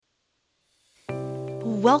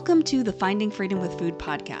Welcome to the Finding Freedom with Food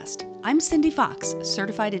podcast. I'm Cindy Fox,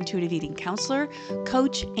 certified intuitive eating counselor,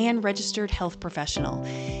 coach, and registered health professional.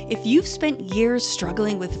 If you've spent years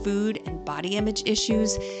struggling with food and body image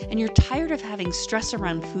issues, and you're tired of having stress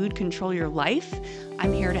around food control your life,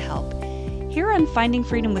 I'm here to help. Here on Finding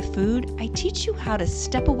Freedom with Food, I teach you how to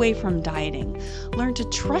step away from dieting, learn to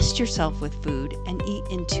trust yourself with food, and eat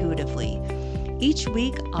intuitively. Each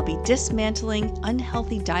week, I'll be dismantling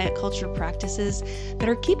unhealthy diet culture practices that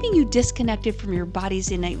are keeping you disconnected from your body's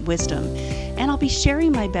innate wisdom. And I'll be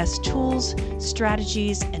sharing my best tools,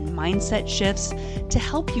 strategies, and mindset shifts to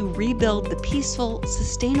help you rebuild the peaceful,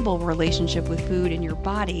 sustainable relationship with food and your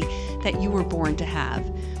body that you were born to have.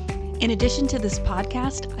 In addition to this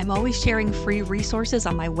podcast, I'm always sharing free resources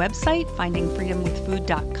on my website,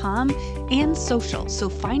 findingfreedomwithfood.com, and social. So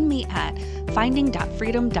find me at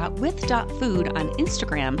finding.freedom.with.food on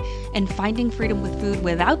Instagram and Finding Freedom with Food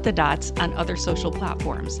without the dots on other social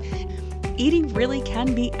platforms. Eating really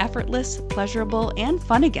can be effortless, pleasurable, and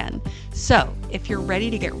fun again. So if you're ready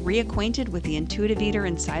to get reacquainted with the intuitive eater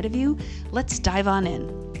inside of you, let's dive on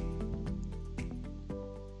in.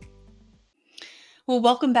 Well,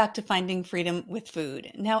 welcome back to Finding Freedom with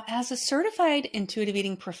Food. Now, as a certified intuitive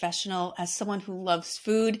eating professional, as someone who loves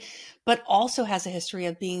food, but also has a history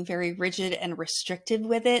of being very rigid and restrictive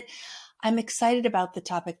with it, I'm excited about the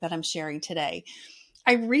topic that I'm sharing today.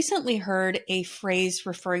 I recently heard a phrase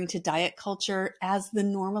referring to diet culture as the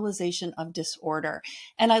normalization of disorder.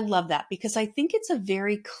 And I love that because I think it's a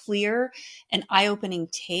very clear and eye-opening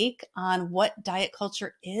take on what diet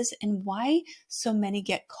culture is and why so many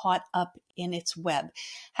get caught up in its web.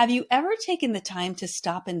 Have you ever taken the time to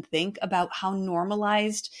stop and think about how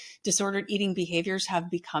normalized disordered eating behaviors have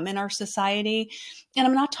become in our society? And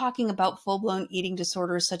I'm not talking about full-blown eating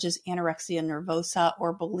disorders such as anorexia nervosa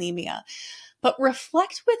or bulimia. But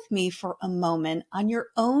reflect with me for a moment on your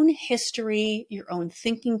own history, your own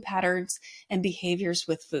thinking patterns, and behaviors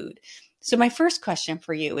with food. So my first question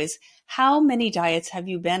for you is, how many diets have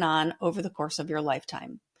you been on over the course of your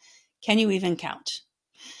lifetime? Can you even count?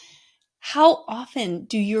 How often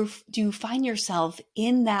do you find yourself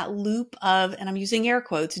in that loop of, and I'm using air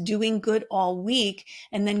quotes, doing good all week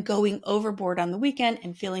and then going overboard on the weekend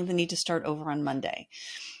and feeling the need to start over on Monday?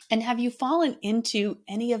 And have you fallen into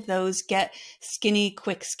any of those get skinny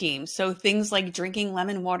quick schemes? So things like drinking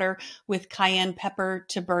lemon water with cayenne pepper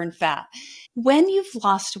to burn fat. When you've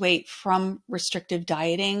lost weight from restrictive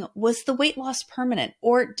dieting, was the weight loss permanent?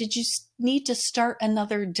 Or did you need to start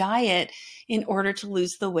another diet in order to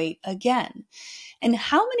lose the weight again? And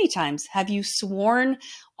how many times have you sworn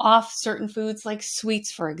off certain foods like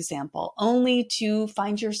sweets, for example, only to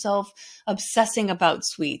find yourself obsessing about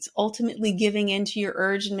sweets, ultimately giving in to your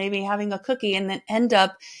urge and maybe having a cookie and then end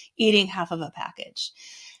up eating half of a package?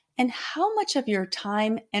 And how much of your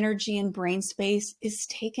time, energy, and brain space is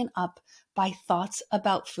taken up by thoughts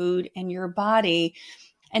about food and your body?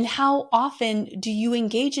 And how often do you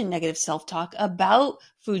engage in negative self-talk about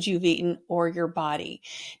food you've eaten or your body?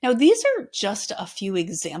 Now, these are just a few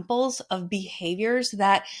examples of behaviors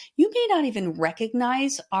that you may not even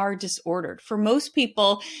recognize are disordered. For most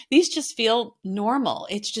people, these just feel normal.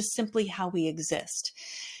 It's just simply how we exist.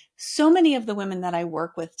 So many of the women that I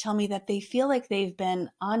work with tell me that they feel like they've been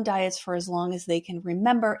on diets for as long as they can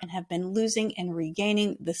remember and have been losing and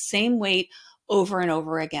regaining the same weight over and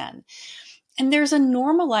over again. And there's a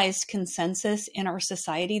normalized consensus in our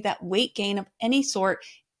society that weight gain of any sort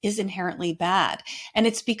is inherently bad. And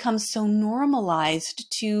it's become so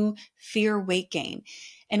normalized to fear weight gain.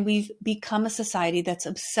 And we've become a society that's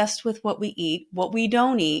obsessed with what we eat, what we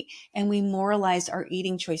don't eat, and we moralize our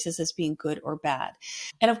eating choices as being good or bad.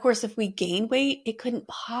 And of course, if we gain weight, it couldn't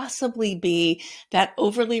possibly be that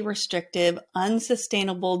overly restrictive,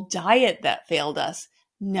 unsustainable diet that failed us.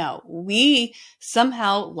 No, we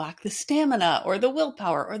somehow lack the stamina or the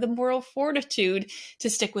willpower or the moral fortitude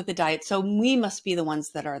to stick with the diet. So we must be the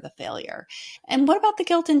ones that are the failure. And what about the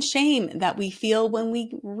guilt and shame that we feel when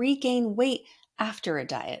we regain weight after a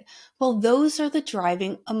diet? Well, those are the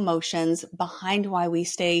driving emotions behind why we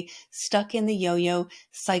stay stuck in the yo-yo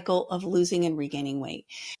cycle of losing and regaining weight.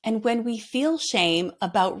 And when we feel shame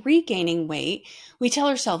about regaining weight, we tell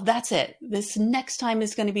ourselves, that's it. This next time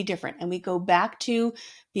is going to be different. And we go back to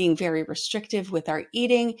being very restrictive with our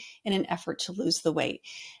eating in an effort to lose the weight.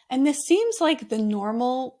 And this seems like the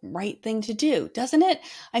normal right thing to do, doesn't it?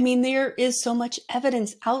 I mean, there is so much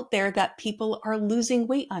evidence out there that people are losing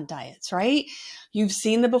weight on diets, right? You've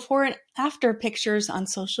seen the before and after pictures on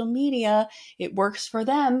social media. It works for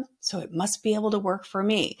them, so it must be able to work for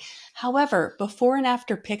me. However, before and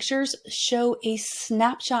after pictures show a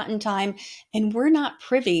snapshot in time, and we're not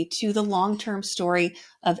privy to the long-term story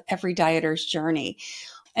of every dieter's journey.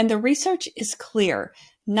 And the research is clear.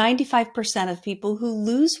 95% of people who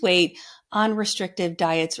lose weight on restrictive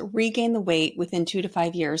diets regain the weight within 2 to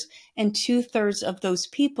 5 years, and 2/3 of those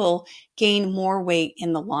people gain more weight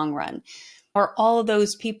in the long run. Are all of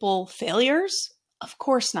those people failures? Of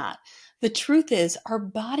course not. The truth is, our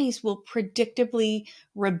bodies will predictably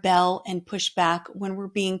rebel and push back when we're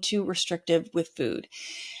being too restrictive with food.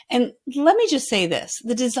 And let me just say this,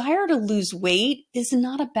 the desire to lose weight is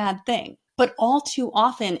not a bad thing. But all too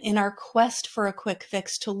often in our quest for a quick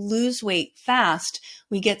fix to lose weight fast,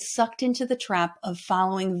 we get sucked into the trap of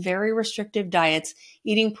following very restrictive diets,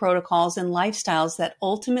 eating protocols, and lifestyles that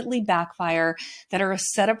ultimately backfire, that are a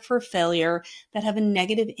setup for failure, that have a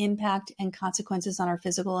negative impact and consequences on our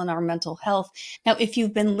physical and our mental health. Now, if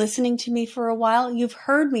you've been listening to me for a while, you've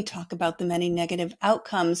heard me talk about the many negative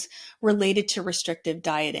outcomes related to restrictive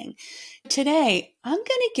dieting. Today, I'm going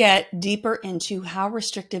to get deeper into how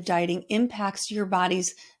restrictive dieting impacts your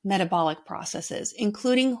body's metabolic processes,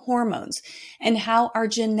 including hormones, and how our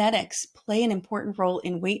genetics play an important role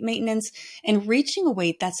in weight maintenance and reaching a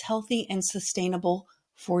weight that's healthy and sustainable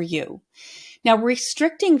for you. Now,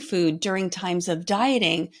 restricting food during times of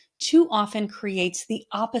dieting too often creates the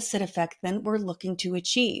opposite effect than we're looking to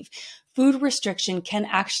achieve. Food restriction can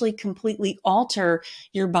actually completely alter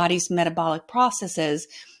your body's metabolic processes,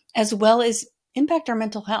 as well as impact our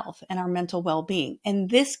mental health and our mental well-being. And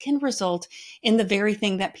this can result in the very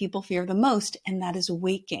thing that people fear the most, and that is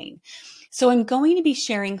weight gain. So I'm going to be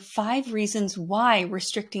sharing 5 reasons why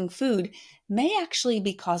restricting food may actually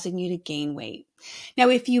be causing you to gain weight. Now,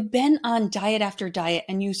 if you've been on diet after diet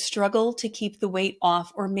and you struggle to keep the weight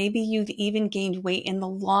off, or maybe you've even gained weight in the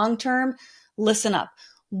long term, listen up.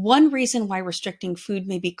 One reason why restricting food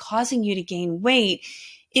may be causing you to gain weight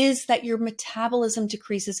is that your metabolism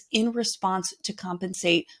decreases in response to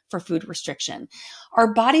compensate for food restriction.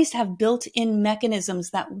 Our bodies have built-in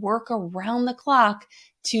mechanisms that work around the clock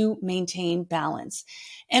to maintain balance.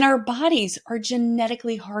 And our bodies are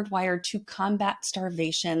genetically hardwired to combat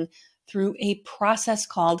starvation through a process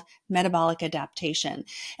called metabolic adaptation.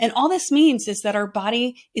 And all this means is that our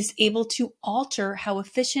body is able to alter how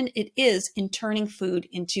efficient it is in turning food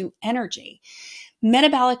into energy.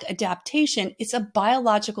 Metabolic adaptation is a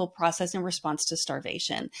biological process in response to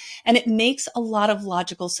starvation. And it makes a lot of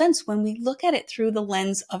logical sense when we look at it through the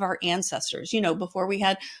lens of our ancestors, before we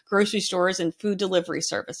had grocery stores and food delivery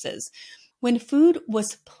services. When food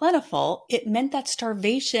was plentiful, it meant that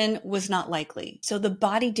starvation was not likely. So the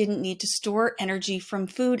body didn't need to store energy from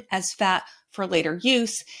food as fat for later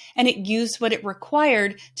use, and it used what it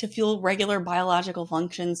required to fuel regular biological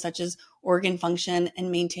functions such as organ function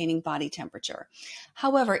and maintaining body temperature.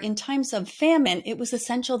 However, in times of famine, it was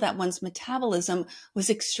essential that one's metabolism was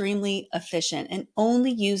extremely efficient and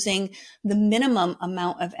only using the minimum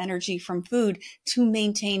amount of energy from food to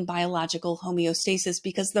maintain biological homeostasis,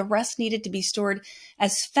 because the rest needed to be stored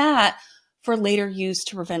as fat for later use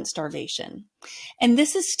to prevent starvation. And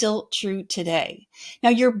this is still true today. Now,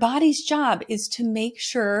 your body's job is to make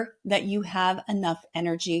sure that you have enough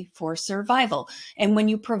energy for survival. And when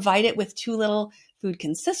you provide it with too little food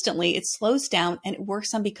consistently, it slows down and it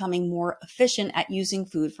works on becoming more efficient at using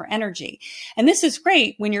food for energy. And this is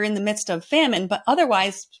great when you're in the midst of famine, but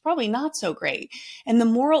otherwise it's probably not so great. And the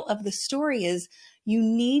moral of the story is you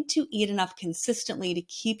need to eat enough consistently to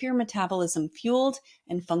keep your metabolism fueled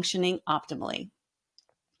and functioning optimally.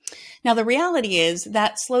 Now, the reality is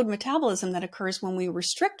that slowed metabolism that occurs when we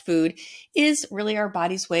restrict food is really our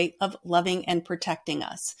body's way of loving and protecting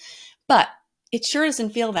us. But it sure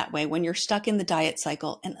doesn't feel that way when you're stuck in the diet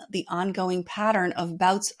cycle and the ongoing pattern of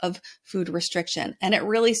bouts of food restriction. And it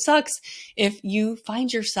really sucks if you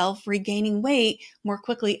find yourself regaining weight more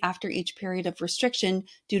quickly after each period of restriction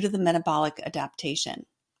due to the metabolic adaptation.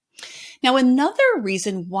 Now, another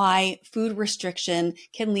reason why food restriction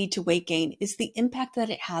can lead to weight gain is the impact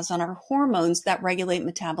that it has on our hormones that regulate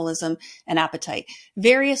metabolism and appetite.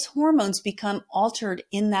 Various hormones become altered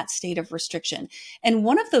in that state of restriction. And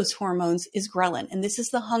one of those hormones is ghrelin, and this is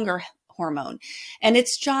the hunger hormone. And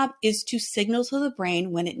its job is to signal to the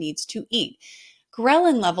brain when it needs to eat.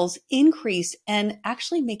 Ghrelin levels increase and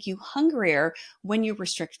actually make you hungrier when you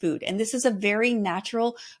restrict food. And this is a very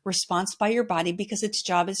natural response by your body because its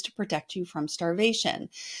job is to protect you from starvation.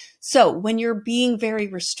 So when you're being very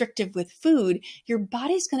restrictive with food, your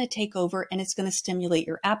body's going to take over and it's going to stimulate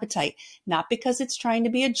your appetite, not because it's trying to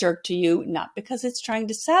be a jerk to you, not because it's trying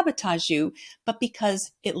to sabotage you, but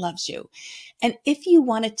because it loves you. And if you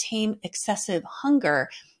want to tame excessive hunger,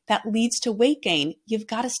 that leads to weight gain, you've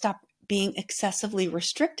got to stop being excessively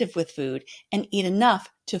restrictive with food and eat enough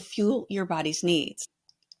to fuel your body's needs.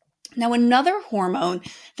 Now, another hormone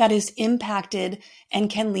that is impacted and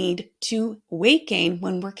can lead to weight gain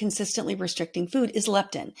when we're consistently restricting food is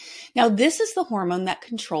leptin. Now, this is the hormone that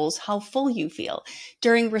controls how full you feel.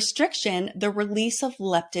 During restriction, the release of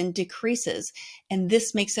leptin decreases, and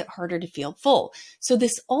this makes it harder to feel full. So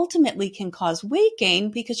this ultimately can cause weight gain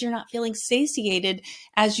because you're not feeling satiated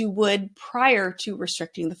as you would prior to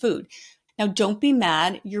restricting the food. Now, don't be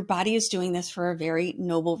mad. Your body is doing this for a very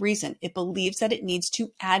noble reason. It believes that it needs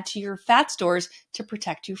to add to your fat stores to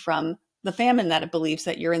protect you from the famine that it believes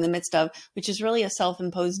that you're in the midst of, which is really a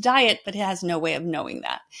self-imposed diet, but it has no way of knowing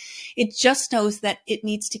that. It just knows that it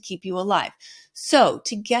needs to keep you alive. So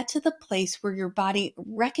to get to the place where your body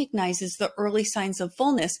recognizes the early signs of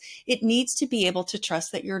fullness, it needs to be able to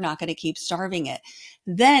trust that you're not going to keep starving it.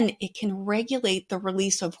 Then it can regulate the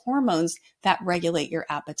release of hormones that regulate your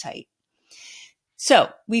appetite.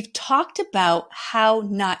 So we've talked about how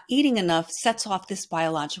not eating enough sets off this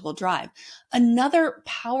biological drive. Another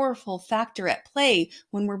powerful factor at play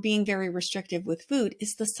when we're being very restrictive with food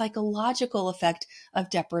is the psychological effect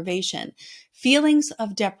of deprivation. Feelings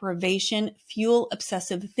of deprivation fuel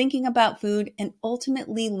obsessive thinking about food and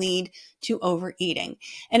ultimately lead to overeating.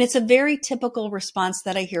 And it's a very typical response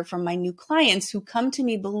that I hear from my new clients who come to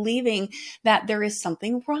me believing that there is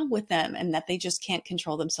something wrong with them and that they just can't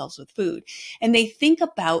control themselves with food. And they think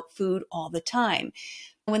about food all the time.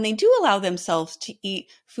 When they do allow themselves to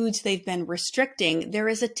eat foods they've been restricting, there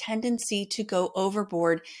is a tendency to go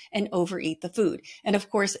overboard and overeat the food. And of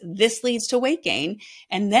course, this leads to weight gain.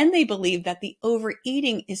 And then they believe that the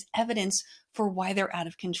overeating is evidence for why they're out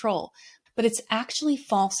of control. But it's actually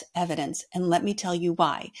false evidence. And let me tell you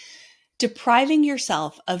why. Depriving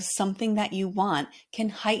yourself of something that you want can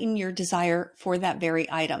heighten your desire for that very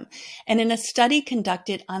item. And in a study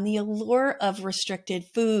conducted on the allure of restricted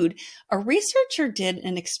food, a researcher did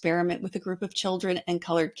an experiment with a group of children and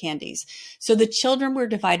colored candies. So the children were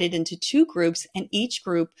divided into two groups, and each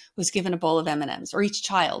group was given a bowl of M&Ms, or each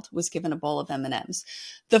child was given a bowl of M&Ms.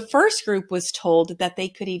 The first group was told that they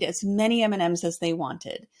could eat as many M&Ms as they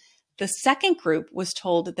wanted. The second group was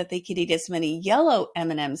told that they could eat as many yellow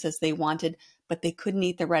M&Ms as they wanted, but they couldn't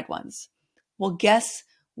eat the red ones. Well, guess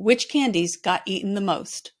which candies got eaten the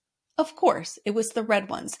most? Of course, it was the red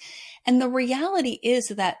ones. And the reality is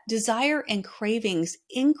that desire and cravings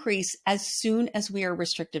increase as soon as we are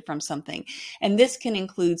restricted from something. And this can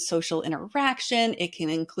include social interaction. It can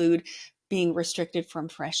include being restricted from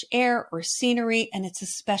fresh air or scenery. And it's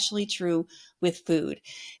especially true with food.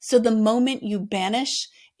 So the moment you banish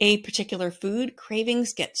a particular food,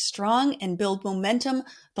 cravings get strong and build momentum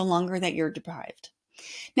the longer that you're deprived.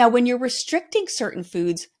 Now, when you're restricting certain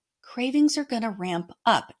foods, cravings are going to ramp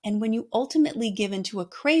up. And when you ultimately give into a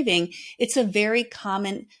craving, it's a very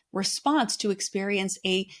common response to experience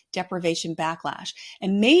a deprivation backlash.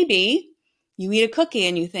 And maybe you eat a cookie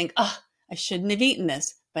and you think, oh, I shouldn't have eaten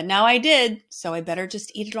this, but now I did. So I better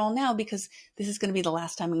just eat it all now because this is going to be the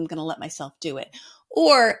last time I'm going to let myself do it.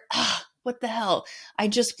 Or, what the hell? I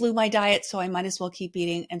just blew my diet, so I might as well keep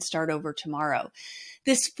eating and start over tomorrow.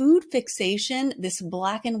 This food fixation, this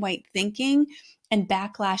black and white thinking and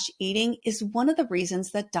backlash eating is one of the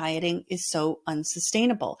reasons that dieting is so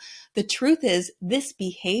unsustainable. The truth is, this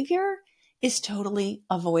behavior is totally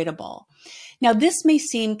avoidable. Now, this may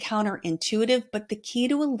seem counterintuitive, but the key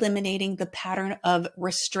to eliminating the pattern of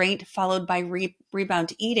restraint followed by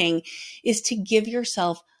rebound eating is to give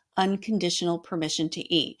yourself unconditional permission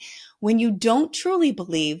to eat. When you don't truly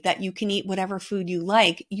believe that you can eat whatever food you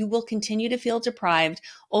like, you will continue to feel deprived,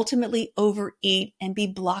 ultimately overeat, and be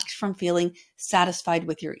blocked from feeling satisfied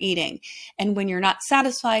with your eating. And when you're not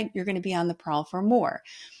satisfied, you're going to be on the prowl for more.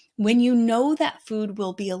 When you know that food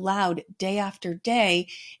will be allowed day after day,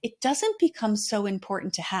 it doesn't become so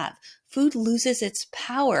important to have. Food loses its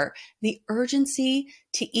power. The urgency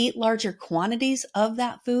to eat larger quantities of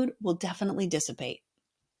that food will definitely dissipate.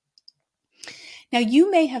 Now,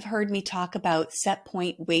 you may have heard me talk about set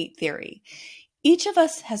point weight theory. Each of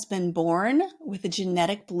us has been born with a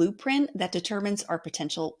genetic blueprint that determines our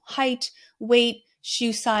potential height, weight,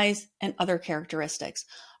 shoe size, and other characteristics.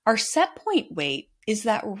 Our set point weight is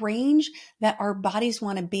that range that our bodies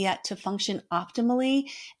want to be at to function optimally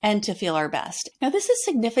and to feel our best. Now, this is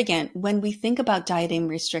significant when we think about dieting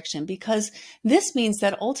restriction, because this means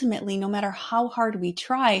that ultimately, no matter how hard we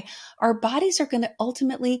try, our bodies are going to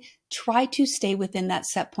ultimately try to stay within that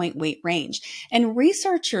set point weight range. And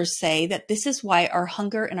researchers say that this is why our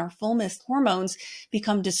hunger and our fullness hormones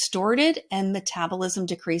become distorted and metabolism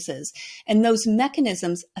decreases. And those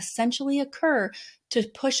mechanisms essentially occur to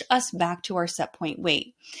push us back to our set point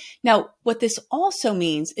weight. Now, what this also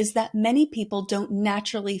means is that many people don't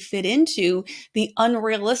naturally fit into the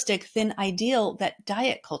unrealistic thin ideal that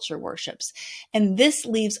diet culture worships. And this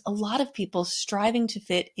leaves a lot of people striving to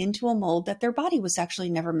fit into a mold that their body was actually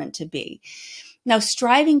never meant to be. Now,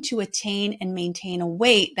 striving to attain and maintain a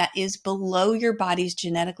weight that is below your body's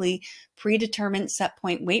genetically predetermined set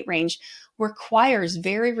point weight range requires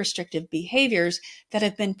very restrictive behaviors that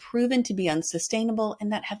have been proven to be unsustainable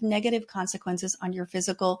and that have negative consequences on your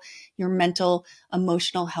physical, your mental,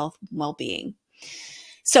 emotional health, well-being.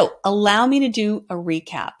 So allow me to do a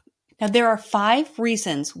recap. Now, there are 5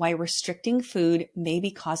 reasons why restricting food may be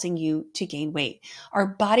causing you to gain weight. Our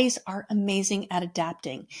bodies are amazing at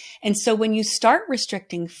adapting. And so when you start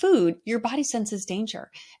restricting food, your body senses danger.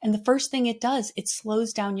 And the first thing it does, it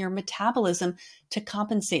slows down your metabolism to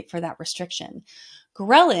compensate for that restriction.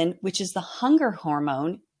 Ghrelin, which is the hunger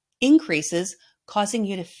hormone, increases, causing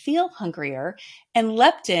you to feel hungrier. And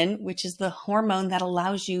leptin, which is the hormone that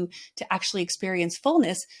allows you to actually experience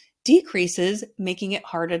fullness, decreases, making it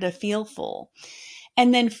harder to feel full.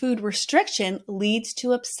 And then food restriction leads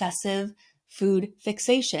to obsessive food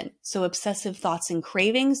fixation. So obsessive thoughts and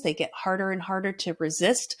cravings, they get harder and harder to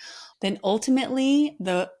resist. Then ultimately,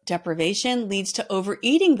 the deprivation leads to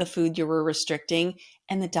overeating the food you were restricting,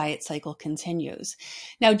 and the diet cycle continues.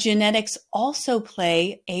 Now, genetics also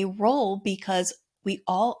play a role because we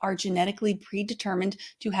all are genetically predetermined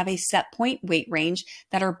to have a set point weight range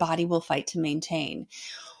that our body will fight to maintain.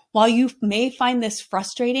 While you may find this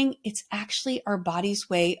frustrating, it's actually our body's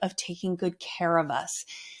way of taking good care of us.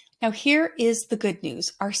 Now, here is the good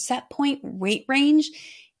news. Our set point weight range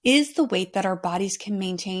is the weight that our bodies can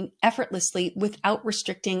maintain effortlessly without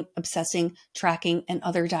restricting, obsessing, tracking, and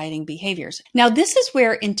other dieting behaviors. Now, this is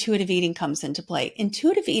where intuitive eating comes into play.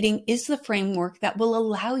 Intuitive eating is the framework that will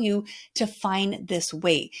allow you to find this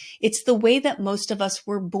weight. It's the way that most of us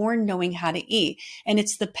were born knowing how to eat, and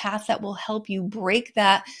it's the path that will help you break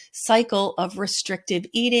that cycle of restrictive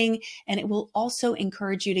eating, and it will also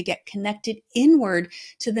encourage you to get connected inward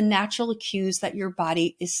to the natural cues that your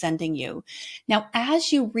body is sending you. Now,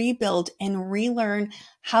 as you rebuild and relearn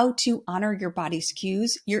how to honor your body's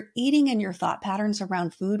cues, your eating and your thought patterns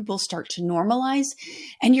around food will start to normalize,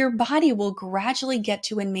 and your body will gradually get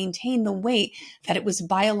to and maintain the weight that it was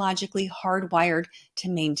biologically hardwired to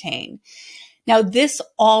maintain. Now, this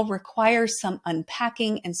all requires some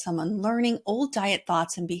unpacking and some unlearning old diet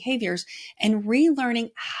thoughts and behaviors and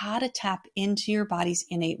relearning how to tap into your body's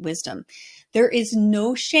innate wisdom. There is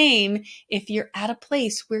no shame if you're at a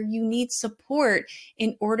place where you need support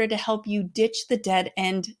in order to help you ditch the dead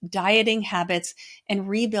end dieting habits and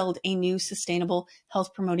rebuild a new sustainable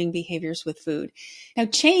health promoting behaviors with food. Now,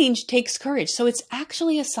 change takes courage, so it's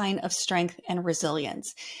actually a sign of strength and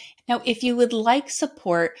resilience. Now, if you would like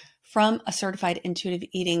support from a certified intuitive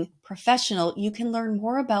eating professional, you can learn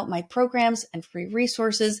more about my programs and free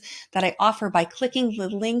resources that I offer by clicking the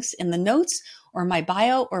links in the notes or my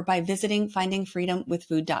bio or by visiting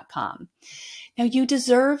findingfreedomwithfood.com. Now, you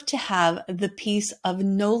deserve to have the peace of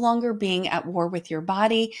no longer being at war with your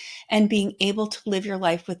body and being able to live your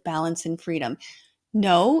life with balance and freedom.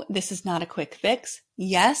 No, this is not a quick fix.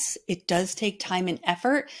 Yes, it does take time and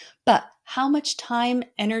effort, but how much time,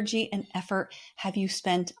 energy, and effort have you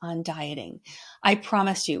spent on dieting? I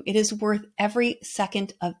promise you, it is worth every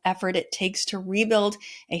second of effort it takes to rebuild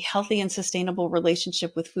a healthy and sustainable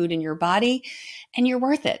relationship with food in your body, and you're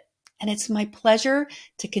worth it. And it's my pleasure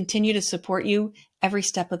to continue to support you every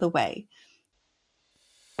step of the way.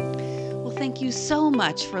 Thank you so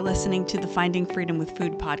much for listening to the Finding Freedom with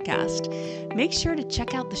Food podcast. Make sure to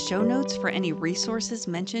check out the show notes for any resources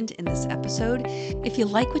mentioned in this episode. If you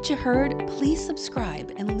like what you heard, please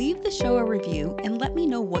subscribe and leave the show a review and let me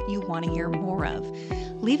know what you want to hear more of.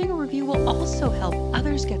 Leaving a review will also help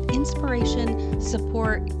others get inspiration,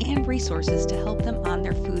 support, and resources to help them on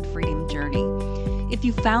their food freedom journey. If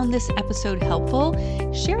you found this episode helpful,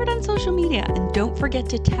 share it on social media and don't forget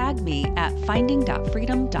to tag me at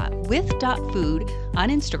finding.freedom.with.food on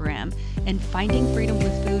Instagram and Finding Freedom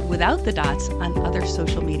with Food without the dots on other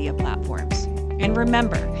social media platforms. And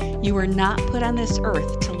remember, you are not put on this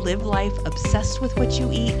earth to live life obsessed with what you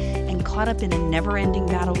eat and caught up in a never-ending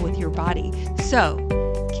battle with your body. So,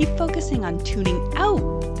 keep focusing on tuning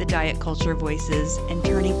out the diet culture voices and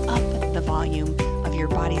turning up the volume of your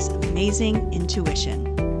body's amazing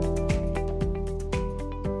intuition.